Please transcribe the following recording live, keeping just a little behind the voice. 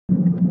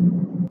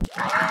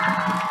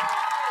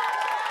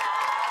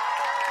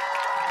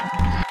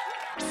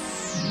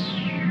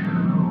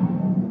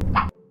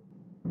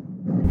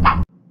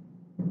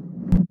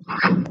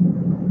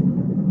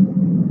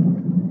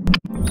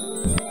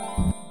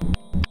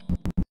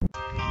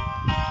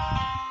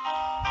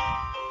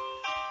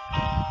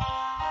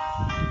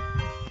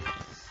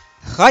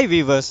Hi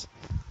viewers,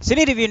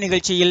 cine review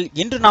நிகழ்ச்சியில்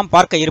இன்று நாம்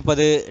பார்க்க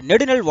இருப்பது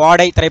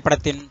நெடுநல்வாடை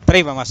திரைப்படத்தின்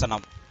திரை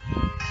விமர்சனம்.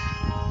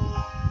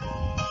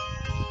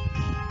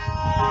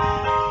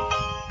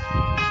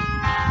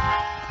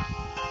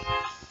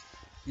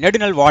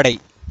 நெடுநல்வாடை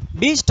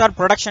பி ஸ்டார்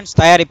புரொடக்ஷன்ஸ்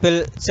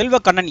தயாரிப்பில்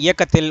செல்வக்கண்ணன்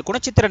இயக்கத்தில்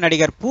குணச்சித்திர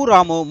நடிகர் பூ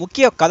ராமு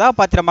முக்கிய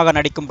கதாபாத்திரமாக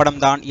நடிக்கும்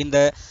படம்தான் இந்த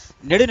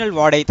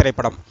நெடுநல்வாடை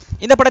திரைப்படம்.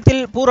 இந்த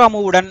படத்தில் பூ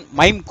ராமுவுடன்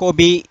மைம்,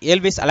 கோபி,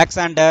 எல்விஸ்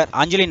அலெக்சாண்டர்,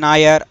 அஞ்சலி,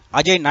 நாயர்,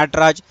 அஜய்,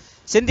 நட்ராஜ்,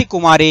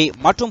 செந்திக்குமாரி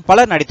மற்றும்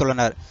பலர்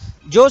நடித்துள்ளனர்.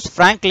 ஜோஸ்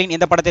பிராங்க்லின்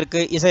இந்த படத்திற்கு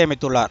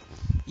இசையமைத்துள்ளார்.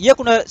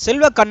 இயக்குனர்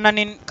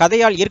செல்வக்கண்ணனின்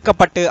கதையால்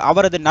ஈர்க்கப்பட்டு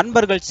அவரது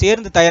நண்பர்கள்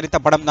சேர்ந்து தயாரித்த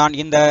படம்தான்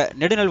இந்த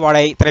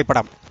நெடுநல்வாடை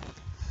திரைப்படம்.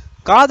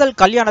 காதல்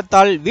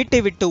கல்யாணத்தால் வீட்டை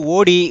விட்டு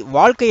ஓடி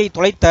வாழ்க்கையை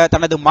தொலைத்த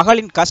தனது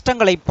மகளின்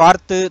கஷ்டங்களை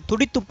பார்த்து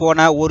துடித்து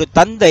போன ஒரு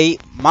தந்தை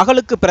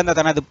மகளுக்கு பிறந்த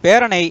தனது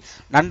பேரனை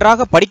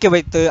நன்றாக படிக்க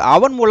வைத்து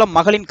அவன் மூலம்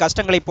மகளின்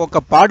கஷ்டங்களை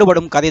போக்க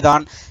பாடுபடும்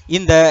கதைதான்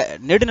இந்த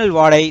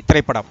நெடுநல்வாடை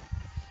திரைப்படம்.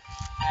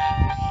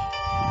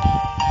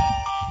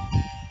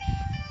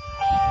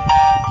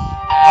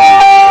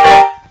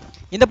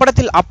 இந்த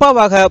படத்தில்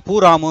அப்பாவாக பூ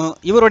ராமு,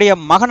 இவருடைய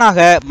மகனாக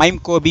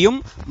மைம் கோபியும்,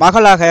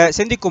 மகளாக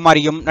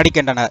செந்திக்குமாரியும்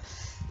நடிக்கின்றனர்.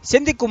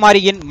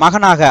 செந்திக்குமாரியின்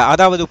மகனாக,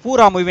 அதாவது பூ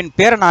ராமுவின்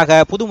பேரனாக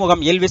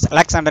புதுமுகம் எல்விஸ்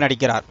அலெக்சாண்டர்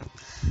நடிக்கிறார்.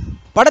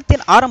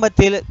 படத்தின்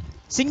ஆரம்பத்தில்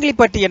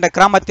சிங்கிலிப்பட்டி என்ற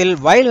கிராமத்தில்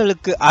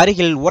வயல்களுக்கு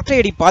அருகில்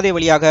ஒற்றையடி பாதை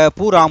வழியாக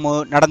பூ ராமு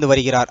நடந்து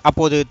வருகிறார்.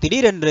 அப்போது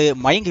திடீரென்று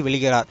மயங்கி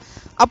விழுகிறார்.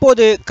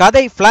 அப்போது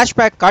கதை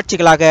பிளாஷ்பேக்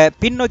காட்சிகளாக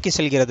பின்னோக்கி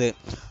செல்கிறது.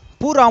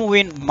 பூ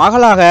ராமுவின்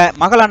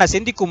மகளான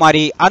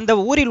செந்திக்குமாரி அந்த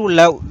ஊரில் உள்ள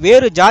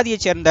வேறு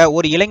ஜாதியைச் சேர்ந்த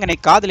ஒரு இளைஞனை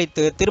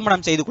காதலித்து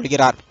திருமணம் செய்து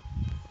கொள்கிறார்.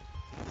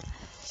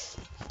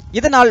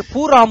 இதனால்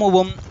பூ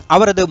ராமுவும்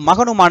அவரது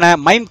மகனுமான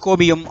மைம்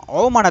கோபியும்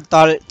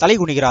அவமானத்தால்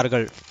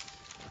தலைகுனிகிறார்கள்.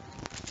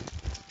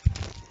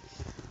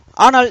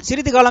 ஆனால்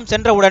சிறிது காலம்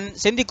சென்றவுடன்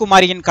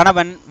செந்திக்குமாரியின்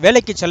கணவன்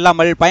வேலைக்கு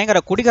செல்லாமல் பயங்கர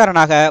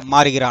குடிகாரனாக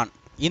மாறுகிறான்.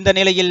 இந்த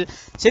நிலையில்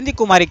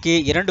செந்திக்குமாரிக்கு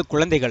 2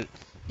 குழந்தைகள்.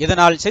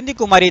 இதனால்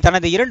செந்திக்குமாரி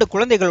தனது 2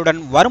 குழந்தைகளுடன்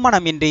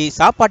வருமானமின்றி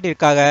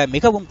சாப்பாட்டிற்காக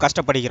மிகவும்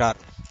கஷ்டப்படுகிறார்.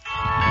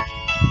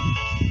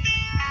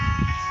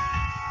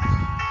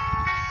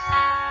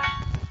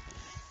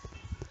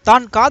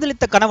 தான்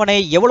காதலித்த கணவனை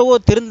எவ்வளவோ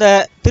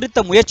திருத்த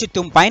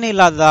முயற்சித்தும்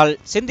பயனில்லாததால்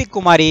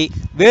செந்திக்குமாரி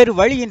வேறு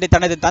வழியின்றி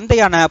தனது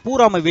தந்தையான பூ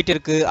ராமு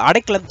வீட்டிற்கு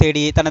அடைக்கலம்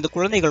தேடி தனது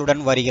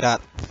குழந்தைகளுடன்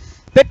வருகிறார்.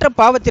 பெற்ற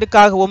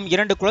பாவத்திற்காகவும்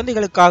 2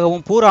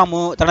 குழந்தைகளுக்காகவும் பூ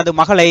ராமு தனது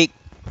மகளை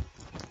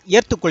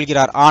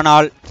ஏற்றுக்கொள்கிறார்.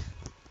 ஆனால்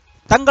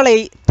தங்களை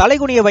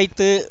தலைகுனிய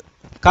வைத்து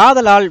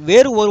காதலால்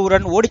வேறு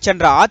ஒருவருடன் ஓடிச்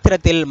சென்ற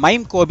ஆத்திரத்தில்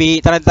மைம் கோபி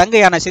தனது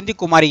தங்கையான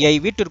செந்திக்குமாரியை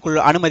வீட்டிற்குள்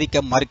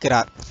அனுமதிக்க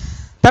மறுக்கிறார்.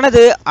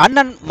 தனது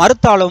அண்ணன்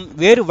மறுத்தாலும்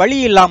வேறு வழி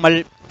இல்லாமல்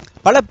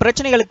பல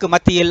பிரச்சனைகளுக்கு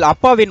மத்தியில்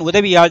அப்பாவின்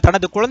உதவியால்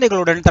தனது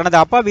குழந்தைகளுடன் தனது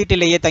அப்பா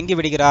வீட்டிலேயே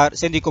தங்கிவிடுகிறார்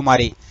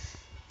செந்திக்குமாரி.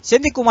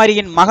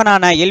 செந்திக்குமாரியின்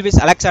மகனான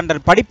எல்விஸ்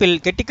அலெக்சாண்டர் படிப்பில்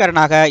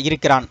கெட்டிக்காரனாக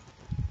இருக்கிறான்.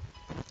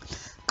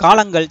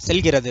 காலங்கள்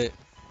செல்கிறது.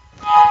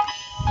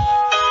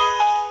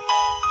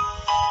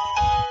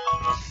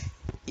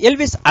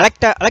 எல்விஸ்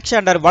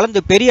அலெக்சாண்டர்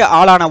வளர்ந்து பெரிய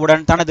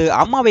ஆளானவுடன் தனது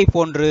அம்மாவை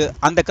போன்று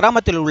அந்த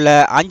கிராமத்தில் உள்ள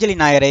அஞ்சலி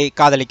நாயரை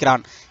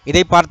காதலிக்கிறான்.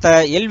 இதை பார்த்த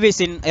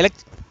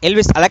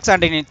எல்விஸ்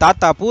அலெக்சாண்டரின்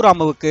தாத்தா பூ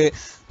ராமுவுக்கு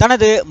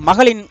தனது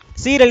மகளின்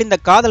சீரழிந்த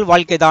காதல்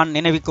வாழ்க்கைதான்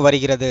நினைவுக்கு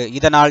வருகிறது.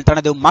 இதனால்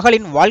தனது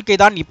மகளின்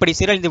வாழ்க்கைதான் இப்படி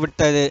சீரழிந்து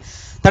விட்டது,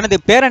 தனது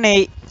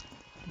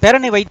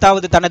பேரனை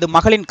வைத்தாவது தனது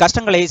மகளின்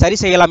கஷ்டங்களை சரி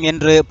செய்யலாம்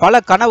என்று பல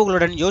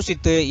கனவுகளுடன்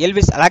யோசித்து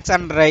எல்விஸ்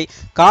அலெக்சாண்டரை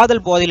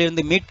காதல்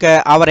போதையிலிருந்து மீட்க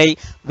அவரை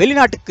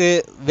வெளிநாட்டுக்கு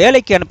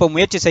வேலைக்கு அனுப்ப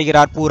முயற்சி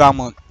செய்கிறார் பூ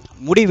ராமு.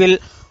 முடிவில்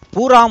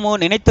பூ ராமு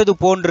நினைத்தது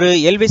போன்று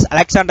எல்விஸ்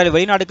அலெக்சாண்டர்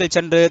வெளிநாடுகள்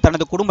சென்று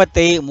தனது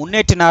குடும்பத்தை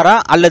முன்னேற்றினாரா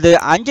அல்லது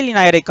அஞ்சலி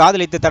நாயரை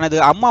காதலித்து தனது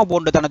அம்மா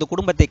போன்று தனது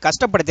குடும்பத்தை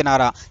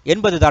கஷ்டப்படுத்தினாரா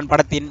என்பதுதான்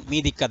படத்தின்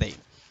மீதி கதை.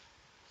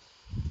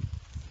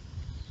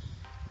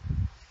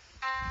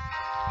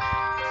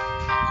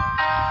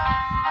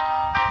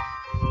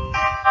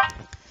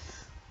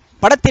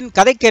 படத்தின்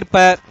கதைக்கேற்ப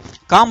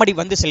காமெடி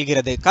வந்து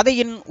செல்கிறது.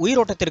 கதையின்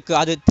உயிரோட்டத்திற்கு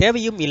அது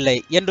தேவையும் இல்லை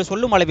என்று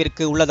சொல்லும்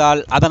அளவிற்கு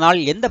உள்ளதால் அதனால்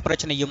எந்த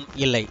பிரச்சனையும்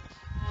இல்லை.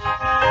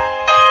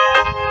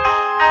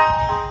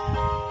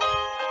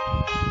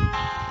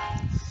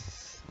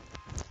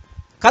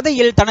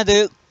 கதையில் தனது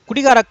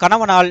குடிகார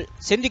கணவனால்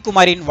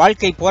செந்திக்குமாரின்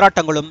வாழ்க்கை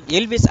போராட்டங்களும்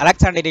எல்விஸ்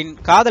அலெக்சாண்டரின்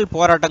காதல்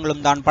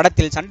போராட்டங்களும் தான்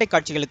படத்தில் சண்டை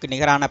காட்சிகளுக்கு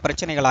நிகரான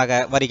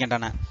பிரச்சனைகளாக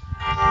வருகின்றன.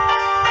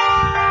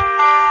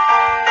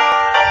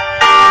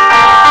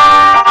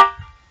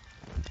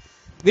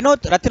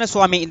 வினோத்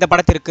ரத்தினசுவாமி இந்த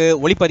படத்திற்கு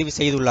ஒளிப்பதிவு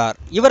செய்துள்ளார்.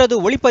 இவரது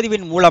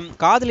ஒளிப்பதிவின் மூலம்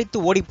காதலித்து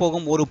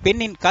ஓடிப்போகும் ஒரு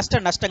பெண்ணின்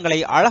கஷ்ட நஷ்டங்களை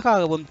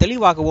அழகாகவும்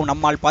தெளிவாகவும்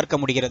நம்மால்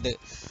பார்க்க முடிகிறது.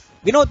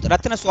 வினோத்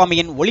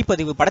ரத்தினசுவாமியின்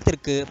ஒளிப்பதிவு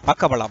படத்திற்கு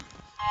பக்கபலம்.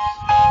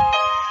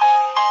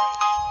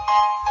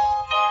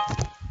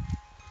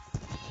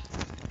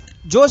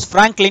 ஜோஸ்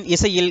பிராங்க்லின்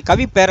இசையில்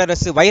கவி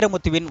பேரரசு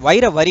வைரமுத்துவின்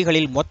வைர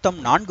வரிகளில் மொத்தம்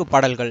 4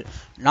 பாடல்கள்.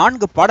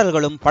 4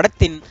 பாடல்களும்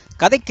படத்தின்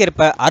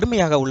கதைக்கேற்ப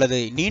அருமையாக உள்ளது.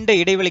 நீண்ட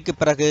இடைவெளிக்கு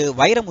பிறகு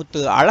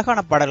வைரமுத்து அழகான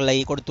பாடல்களை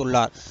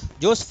கொடுத்துள்ளார்.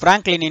 ஜோஸ்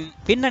பிராங்க்லினின்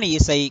பின்னணி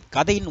இசை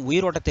கதையின்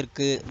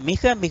உயிரோட்டத்திற்கு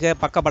மிக மிக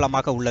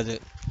பக்கபலமாக உள்ளது.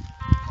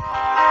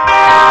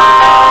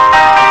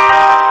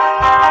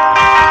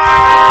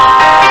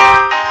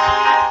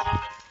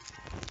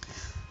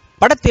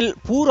 படத்தில்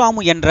பூ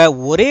ராமு என்ற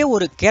ஒரே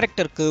ஒரு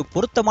கேரக்டருக்கு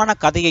பொருத்தமான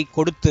கதையை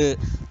கொடுத்து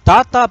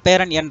தாத்தா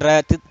பேரன் என்ற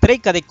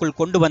திரைக்கதைக்குள்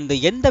கொண்டு வந்து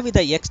எந்தவித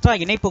எக்ஸ்ட்ரா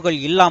இணைப்புகள்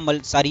இல்லாமல்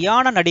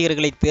சரியான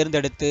நடிகர்களை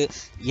தேர்ந்தெடுத்து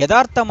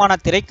யதார்த்தமான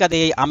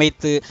திரைக்கதையை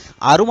அமைத்து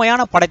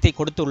அருமையான படத்தை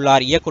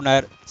கொடுத்துள்ளார்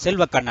இயக்குனர்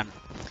செல்வக்கண்ணன்.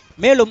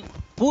 மேலும்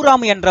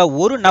பூராமு என்ற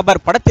ஒரு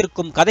நபர்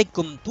படத்திற்கும்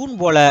கதைக்கும் தூண்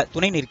போல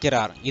துணை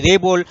நிற்கிறார்.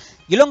 இதேபோல்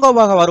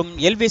இளங்கோவாக வரும்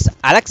எல்விஸ்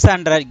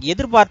அலெக்சாண்டர்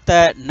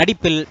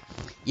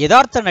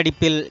யதார்த்த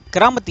நடிப்பில்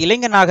கிராமத்து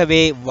இளைஞனாகவே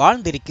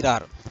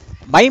வாழ்ந்திருக்கிறார்.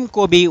 மைம்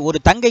கோபி ஒரு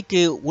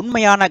தங்கைக்கு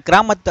உண்மையான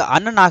கிராமத்து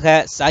அண்ணனாக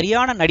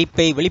சரியான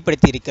நடிப்பை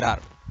வெளிப்படுத்தி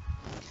இருக்கிறார்.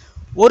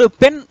 ஒரு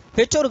பெண்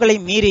பெற்றோர்களை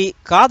மீறி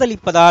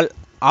காதலிப்பதால்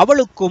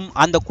அவளுக்கும்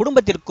அந்த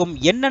குடும்பத்திற்கும்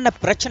என்னென்ன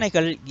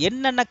பிரச்சனைகள்,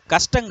 என்னென்ன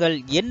கஷ்டங்கள்,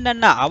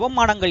 என்னென்ன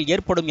அவமானங்கள்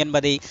ஏற்படும்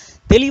என்பதை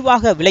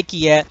தெளிவாக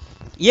விளக்கிய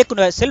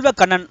இயக்குனர்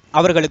செல்வக்கண்ணன்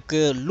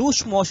அவர்களுக்கு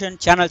லூஸ்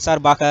மோஷன் சேனல்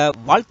சார்பாக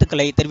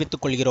வாழ்த்துக்களை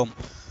தெரிவித்துக் கொள்கிறோம்.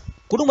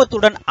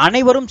 குடும்பத்துடன்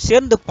அனைவரும்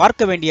சேர்ந்து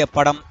பார்க்க வேண்டிய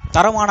படம்,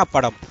 தரமான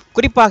படம்.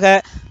 குறிப்பாக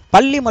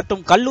பள்ளி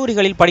மற்றும்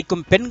கல்லூரிகளில்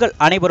படிக்கும் பெண்கள்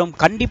அனைவரும்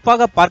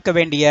கண்டிப்பாக பார்க்க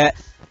வேண்டிய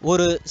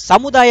ஒரு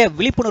சமுதாய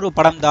விழிப்புணர்வு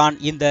படம்தான்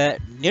இந்த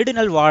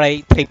நெடுநல்வாடை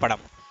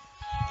திரைப்படம்.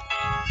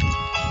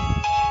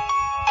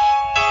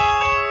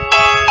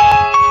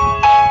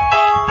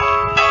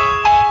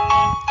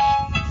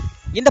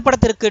 இந்த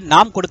படத்திற்கு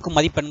நாம் கொடுக்கும்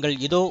மதிப்பெண்கள்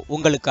இதோ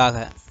உங்களுக்காக.